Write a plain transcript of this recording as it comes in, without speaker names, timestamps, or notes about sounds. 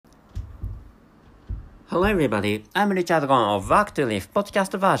Hello everybody, I'm Richard Gon of Work to Live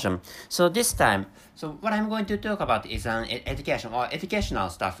podcast version. So this time, what I'm going to talk about is an education or educational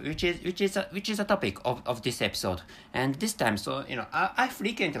stuff, which is a topic of this episode. And this time, I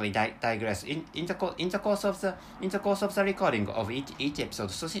frequently digress in the course of the recording of each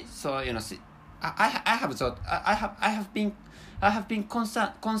episode. I have been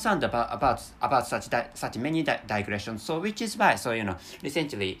concerned about such many digressions. So which is why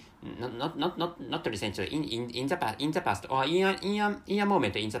recently, not recently, in the past or in a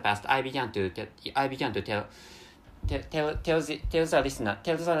moment in the past, I began to tell the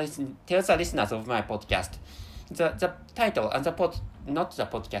listeners of my podcast the title and not the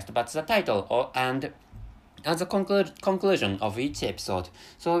podcast but the title and the conclusion of each episode.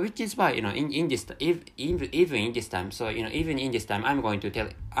 So which is why even in this time I'm going to tell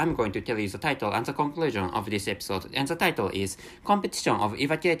you the title and the conclusion of this episode. And the title is Competition of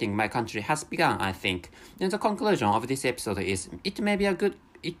Evacuating My Country Has Begun, I think. And the conclusion of this episode is it may be a great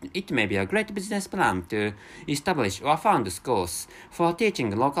business plan to establish or found schools for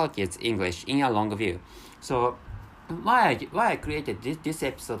teaching local kids English in a long view. So why I created this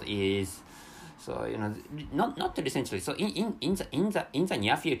episode is not recently. So in the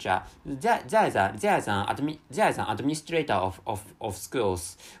near future, there is an administrator of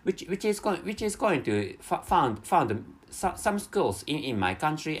schools which is going to found some schools in my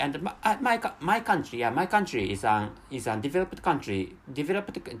country. And my country is a developed country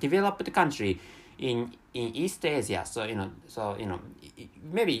in East Asia.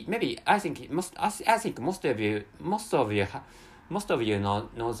 Maybe I think most of you know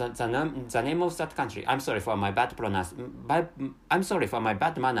the name of that country. I'm sorry for my bad manners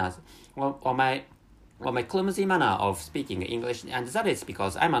or my clumsy manner of speaking English, and that is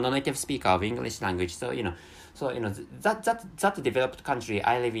because I'm a non-native speaker of English language. That developed country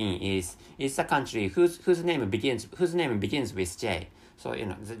I live in is a country whose name begins with J.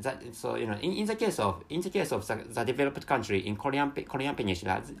 In the case of the developed country in Korean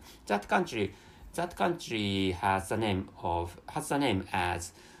Peninsula, that country has the name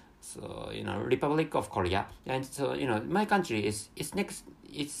as Republic of Korea. And my country is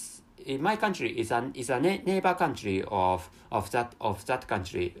a neighbor country of that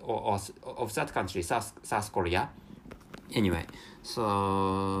country or of that country, South Korea. Anyway,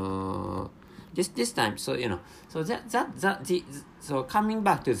 this time, coming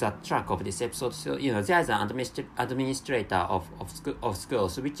back to the track of this episode, there's an administrator of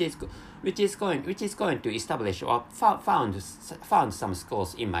schools which is going to establish or found some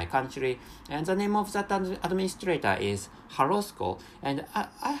schools in my country, and the name of that administrator is Harrow School. And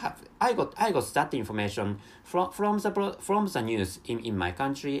I got that information from the news in my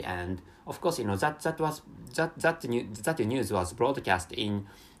country, and of course that news was broadcast in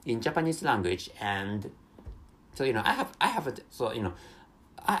Japanese language. And I haven't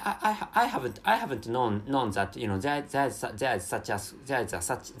known that there's such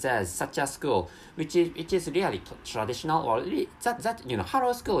a school which is really traditional, or that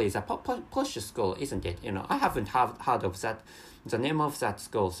Harrow School is a posh school, isn't it? I haven't heard of that, the name of that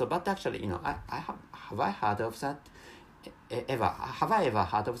school. So but actually have I heard of that ever? Have I ever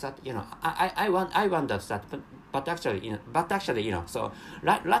heard of that? I wondered that, but actually so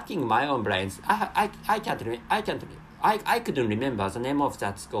lacking my own brains, I couldn't remember the name of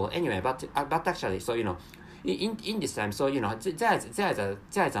that school anyway. But actually, in this time,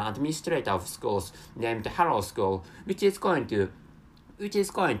 there's an administrator of schools named Harrow School, which is going to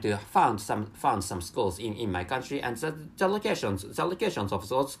found some schools in my country, and the locations of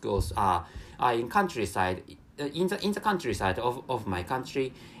those schools are in countryside. In the countryside of my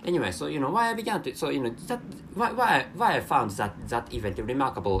country. Anyway, why I began to why I found that event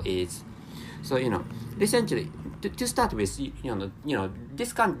remarkable is essentially to start with,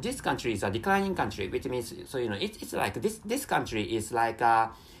 this country is a declining country, which means it's like this country is like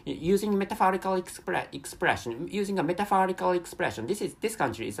using metaphorical expression. This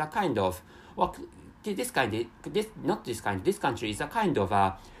country is a kind of this country is a kind of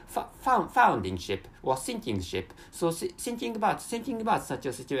a founding ship or sinking ship. So thinking about such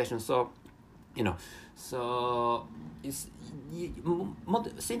a situation,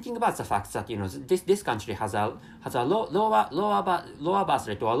 thinking about the fact that this country has a lower birth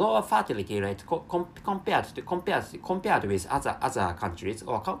rate or lower fertility rate compared with other countries,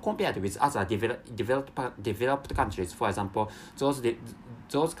 or compared with other developed countries. For example,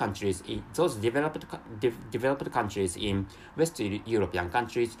 those countries, those developed countries in West European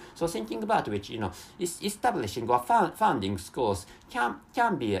countries. So thinking about which, establishing or founding schools can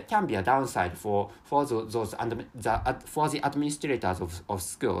be a downside for the administrators of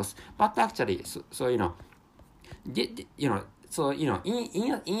schools. But actually, in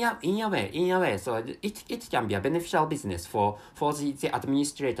a way, so it can be a beneficial business for the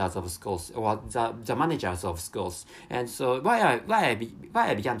administrators of schools or the managers of schools. And so why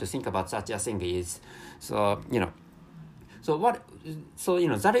I began to think about such a thing is, the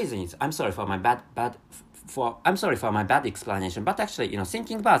reason is, I'm sorry for my bad explanation, but actually,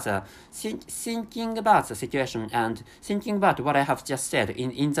 thinking about the situation and thinking about what I have just said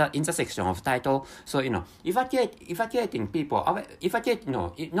in the section of title. So, evacuating people, or evacuating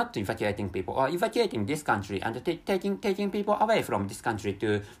this country and taking people away from this country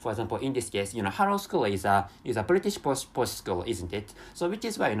to, for example, in this case, Harrow School is a British post school, isn't it? So, which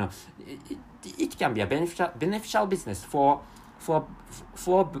is why, it can be a beneficial business for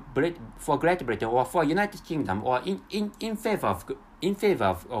Great Britain or for United Kingdom, or in favor of the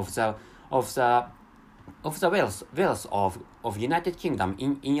wealth of United Kingdom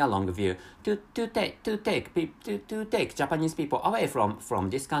in a long view, to take Japanese people away from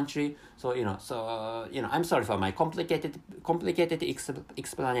this country. So I'm sorry for my complicated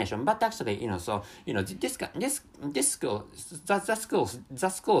explanation, but actually this school, the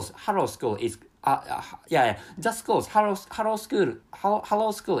schools Harrow School is the schools Harrow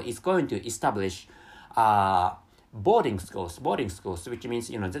School is going to establish boarding schools, which means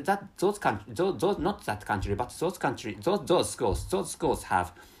that those not that country, but those schools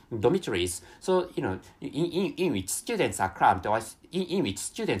have dormitories. So in which students are cramped, or in which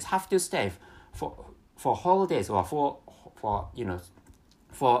students have to stay for holidays, or for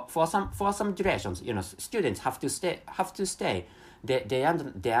some durations. Students have to stay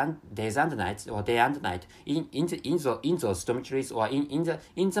days and nights in those dormitories, or in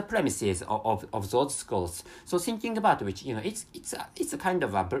the premises of those schools. So thinking about which, it's a kind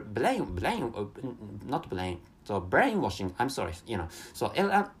of a brainwashing. I'm sorry, So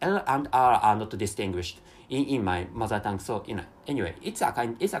L and R are not distinguished in my mother tongue. So anyway, it's a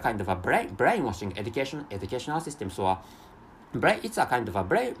kind of a brainwashing educational system. So it's a kind of a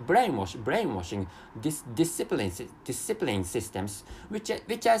brainwashing discipline systems, which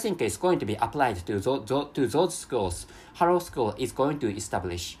I think is going to be applied to those schools Harrow School is going to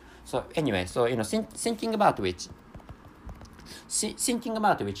establish. So anyway, thinking about which, in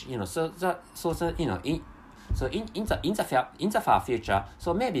the far future,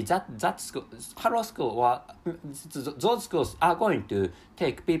 so maybe that school, Harrow School, or those schools are going to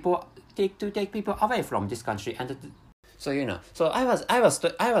take people away from this country. And so I was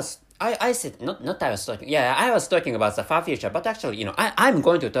talking about the far future, but actually, I'm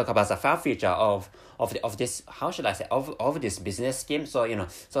going to talk about the far future of this, how should I say, of this business scheme. So in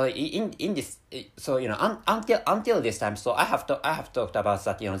this, until this time, so I have talked about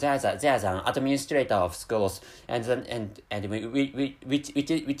that. There's an administrator of schools, and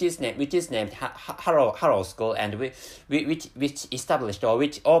which is named Harrow School, and which established, or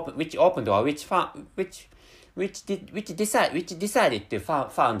which opened, or which decided to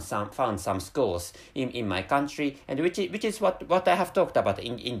found some schools in my country, and which is what I have talked about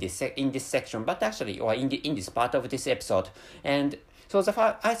in this section, but actually, or in this part of this episode. And so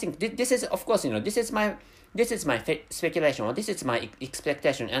I think this is, of course, this is my speculation, or this is my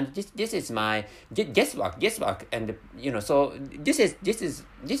expectation, and this is my guesswork, and so this is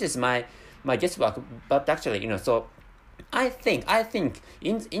my guesswork, but actually, so I think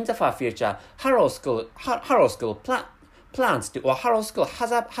in the far future, Harrow School plans to, or Harrow School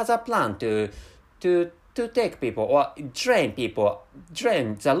has a plan to take people, or train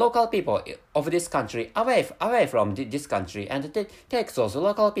the local people of this country away from this country, and take those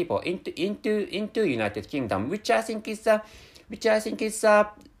local people into United Kingdom, which I think is the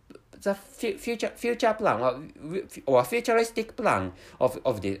future plan, or futuristic plan of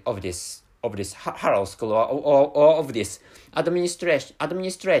this Harrow School, or of this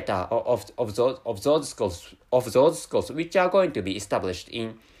administrator of those schools which are going to be established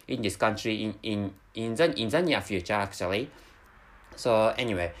in this country in the near future, actually. So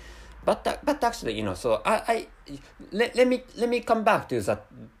anyway, but actually, so let me come back to that.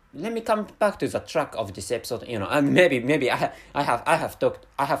 Let me come back to the track of this episode. And maybe I have talked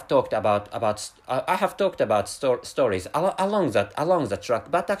about stories along the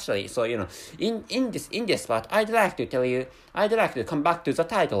track. But actually, so in this part, I'd like to come back to the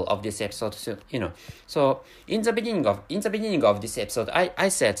title of this episode. So in the beginning of this episode, I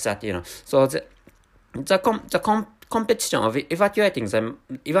said that so the competition of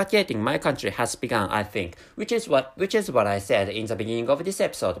evacuating my country has begun, I think, which is what I said in the beginning of this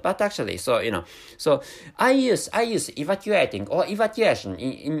episode. But actually, so I use evacuating or evacuation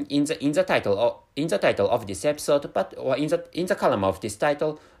in the title of this episode, but or in the column of this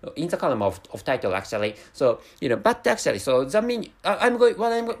title, in the column of title actually. So but actually, so the meaning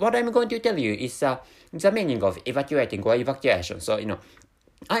what I'm going to tell you is the meaning of evacuating or evacuation. So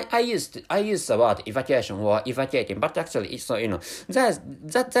I used the word evacuation or evacuating, but actually, so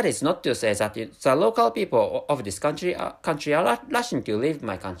that is not to say that the local people of this country are rushing to leave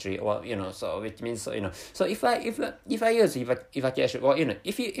my country, or so which means so if I use evacuation, or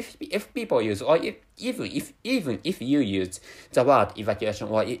if people use, or even if you use the word evacuation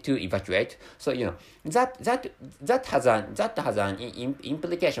or to evacuate, so that has an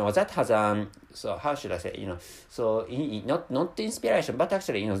implication, or that has an, so how should I say, so not inspiration, but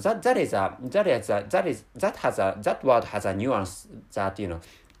actually that word has a nuance that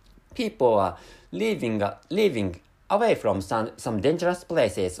people are living away from some dangerous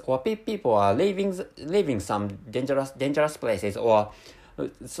places, or people are leaving some dangerous places, or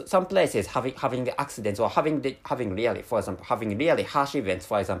some places having accidents, or having really, for example, having really harsh events,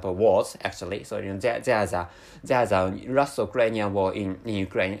 for example, wars actually. So there's a Russo-Ukrainian war in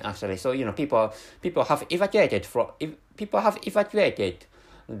Ukraine actually. So people have evacuated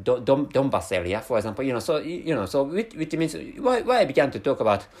Donbas area, for example. So which means why I began to talk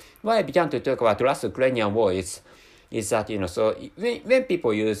about Russo-Ukrainian war is that so when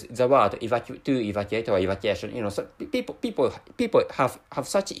people use the word evacuate or evacuation, so people have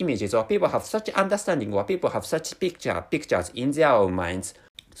such images, or people have such understanding, or people have such pictures in their own minds.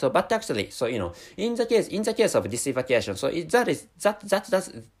 So, but actually, so in the case of this evacuation, so this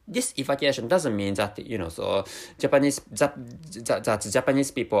evacuation doesn't mean that so Japanese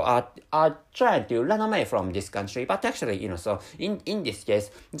people are trying to run away from this country, but actually so in this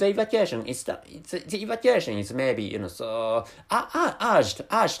case the evacuation is maybe so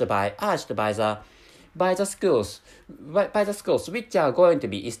urged by the schools which are going to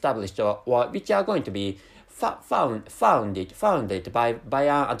be established, or which are going to be founded by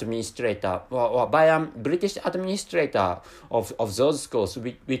an administrator, or by a British administrator of those schools,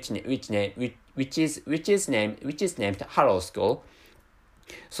 which is named Harrow School.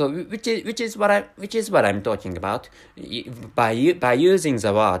 So which is what I'm talking about by using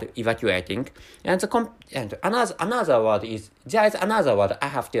the word evacuating. And another word is, there is another word I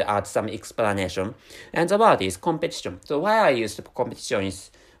have to add some explanation, and the word is competition. So why I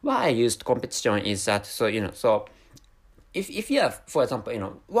used competition is that so if you have, for example,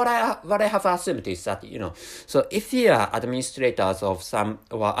 what I have assumed is that so if you are administrators of some,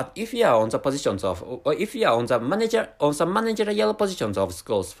 or if you are on the positions of, or if you are on some managerial positions of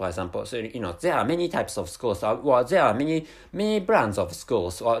schools, for example, so there are many types of schools, or there are many brands of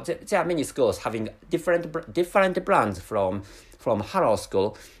schools, or there are many schools having different brands from Harrow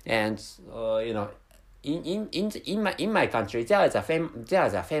School, and in my country there is a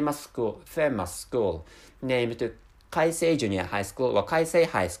famous school named Kaisei Junior High School, or Kaisei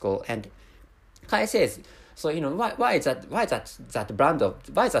High School, and Kaisei. So why that brand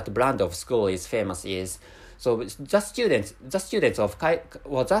of school is famous is, so the students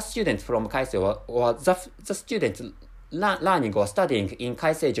from Kaisei, or the students learning or studying in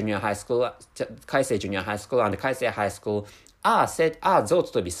Kaisei Junior High School, and Kaisei High School are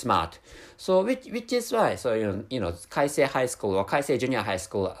thought to be smart. So which is why, so Kaisei High School or Kaisei Junior High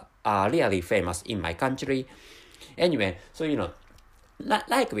School are really famous in my country. Anyway, so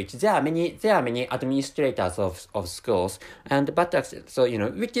like which there are many administrators of schools, and but so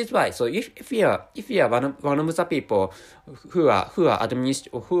which is why, so if you are one of the people who are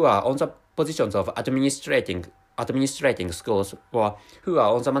on the positions of administrating schools, or who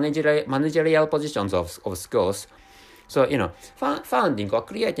are on the managerial positions of schools, so founding or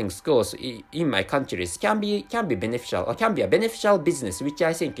creating schools in my countries can be beneficial, or can be a beneficial business, which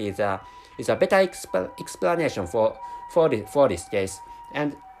I think is a better explanation for this case.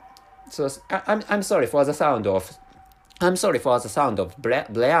 And so I'm sorry for the sound of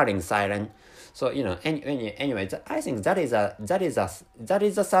blaring siren. So anyway, I think that is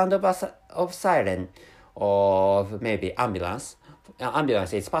the sound of siren, of maybe ambulance.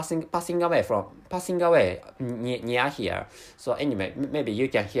 Ambulance is passing away near here. So anyway, maybe you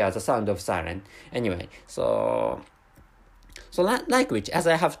can hear the sound of siren. Anyway, so like which, as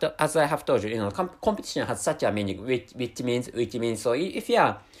I have told you, competition has such a meaning, which means so if you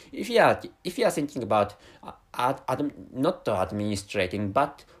are thinking about not administrating,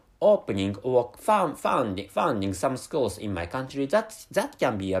 but opening or founding some schools in my country, that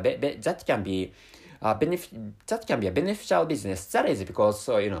can be that can be a beneficial business. That is because,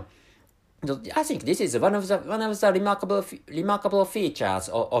 so I think this is one of the remarkable features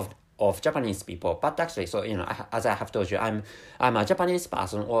of Japanese people. But actually, so as I have told you, I'm a Japanese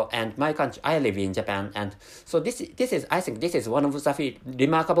person, and my country, I live in Japan, and so this is, I think this is one of the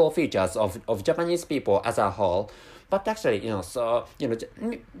remarkable features of Japanese people as a whole. But actually,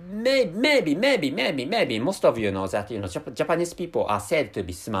 maybe most of you know that Japanese people are said to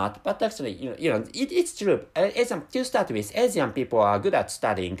be smart. But actually, it's true. To start with, Asian people are good at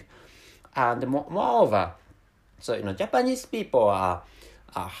studying. And moreover, so Japanese people are,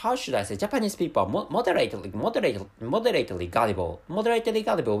 how should I say? Japanese people are moderately gullible,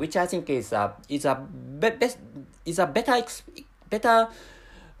 which I think is a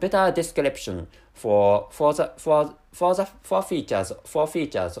better description for a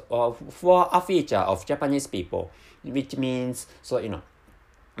feature of Japanese people, which means, so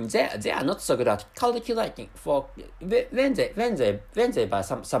they are not so good at calculating for when they buy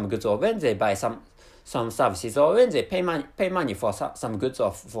some goods, or when they buy some services, or when they pay money for some goods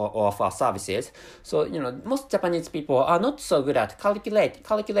or for services. So most Japanese people are not so good at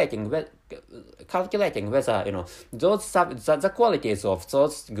calculating whether the qualities of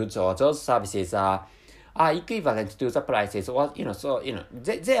those goods or those services are equivalent to the prices, or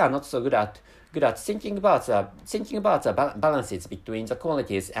they are not so good at thinking about the balances between the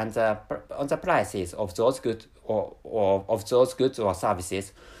qualities and the prices of those goods or of those goods or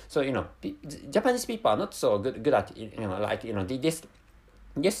services. So Japanese people are not so good at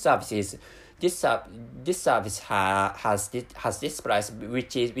this services. This service has this price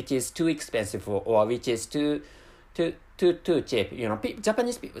which is too expensive, or which is too cheap.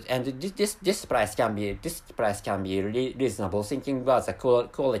 Japanese people, and this price can be reasonable, thinking about the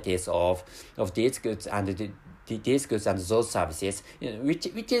qualities of these goods and these goods and those services, which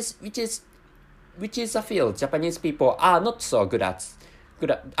is a field Japanese people are not so good at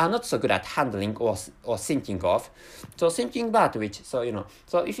handling or thinking of. So thinking about which, so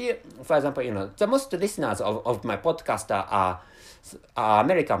if you, for example, the most listeners of my podcast are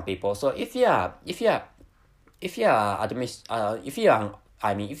American people. So if you are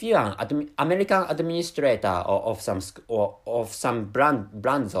an American administrator of some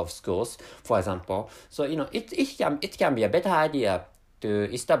brands of schools, for example, so it can be a better idea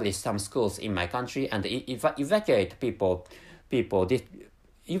to establish some schools in my country and evacuate people,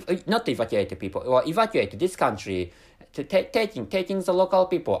 not evacuate people, or evacuate this country, to taking the local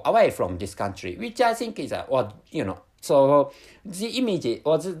people away from this country, which I think is so the image,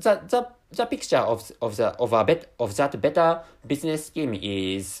 or the picture of that better business scheme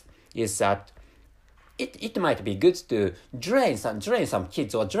is that it might be good to drain some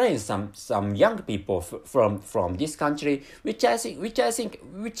kids, or drain some young people from this country, which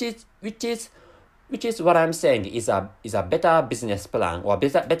is what I'm saying is a better business plan, or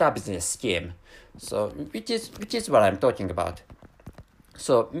better business scheme. So which is what I'm talking about.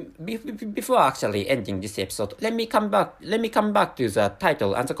 So before actually ending this episode, let me come back to the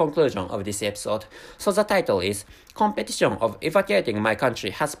title and the conclusion of this episode. So the title is "Competition of Evacuating My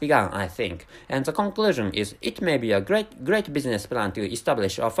Country Has Begun, I think," and the conclusion is, it may be a great business plan to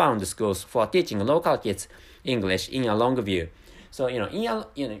establish or found schools for teaching local kids English in a long view. So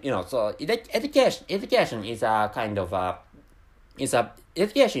so education is a kind of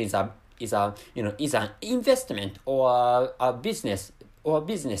education is an investment or a business. You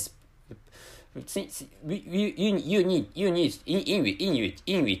need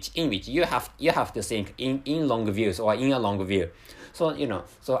in which you have to think in long views, or in a long view. So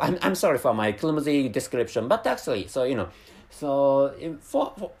so I'm sorry for my clumsy description, but actually, so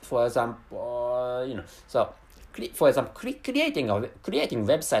for example, so for example, creating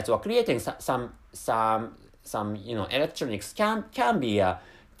websites, or creating some electronics can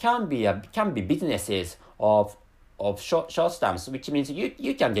be businesses of short terms, which means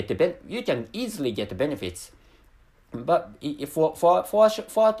you can easily get benefits, but for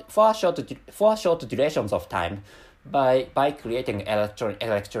short durations of time, by creating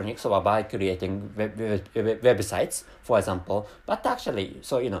electronics, or by creating websites, for example. But actually,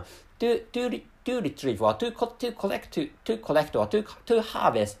 so to retrieve, or to collect or to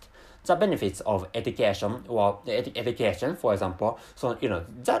harvest the benefits of education, or education, for example. So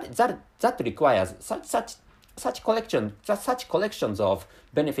that requires such collections of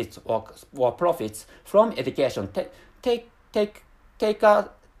benefits or profits from education take a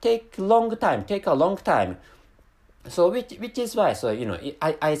long time. So which is why, so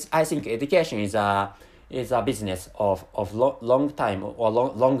I think education is a business of long time, or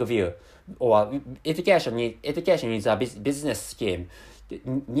long view, or education is a business scheme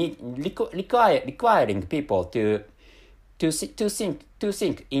requiring people to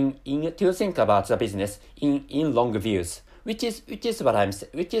think about the business in long views, which is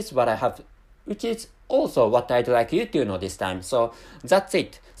also what I'd like you to know this time. So that's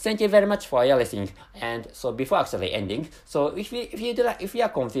it. Thank you very much for your listening. And so before actually ending, so if you are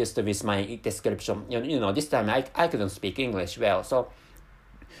confused with my description, this time I couldn't speak English well. So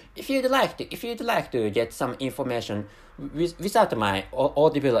if you'd like to get some information without my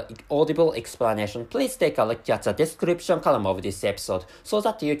audible explanation, please take a look at the description column of this episode so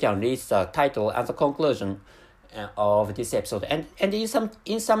that you can read the title and the conclusion of this episode. And in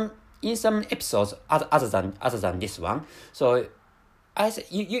some episodes other than this one, so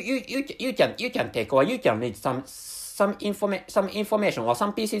you can take, or you can read some information or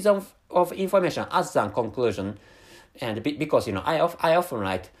some pieces of information other than conclusion. And because I often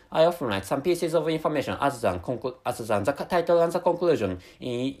write some pieces of information other than the title and the conclusion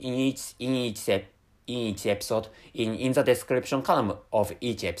in each episode in the description column of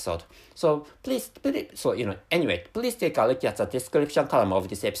each episode. So please take a look at the description column of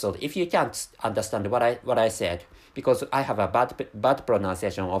this episode if you can't understand what I said, because I have a bad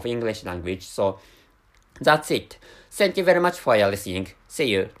pronunciation of English language. So that's it. Thank you very much for your listening. See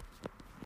you.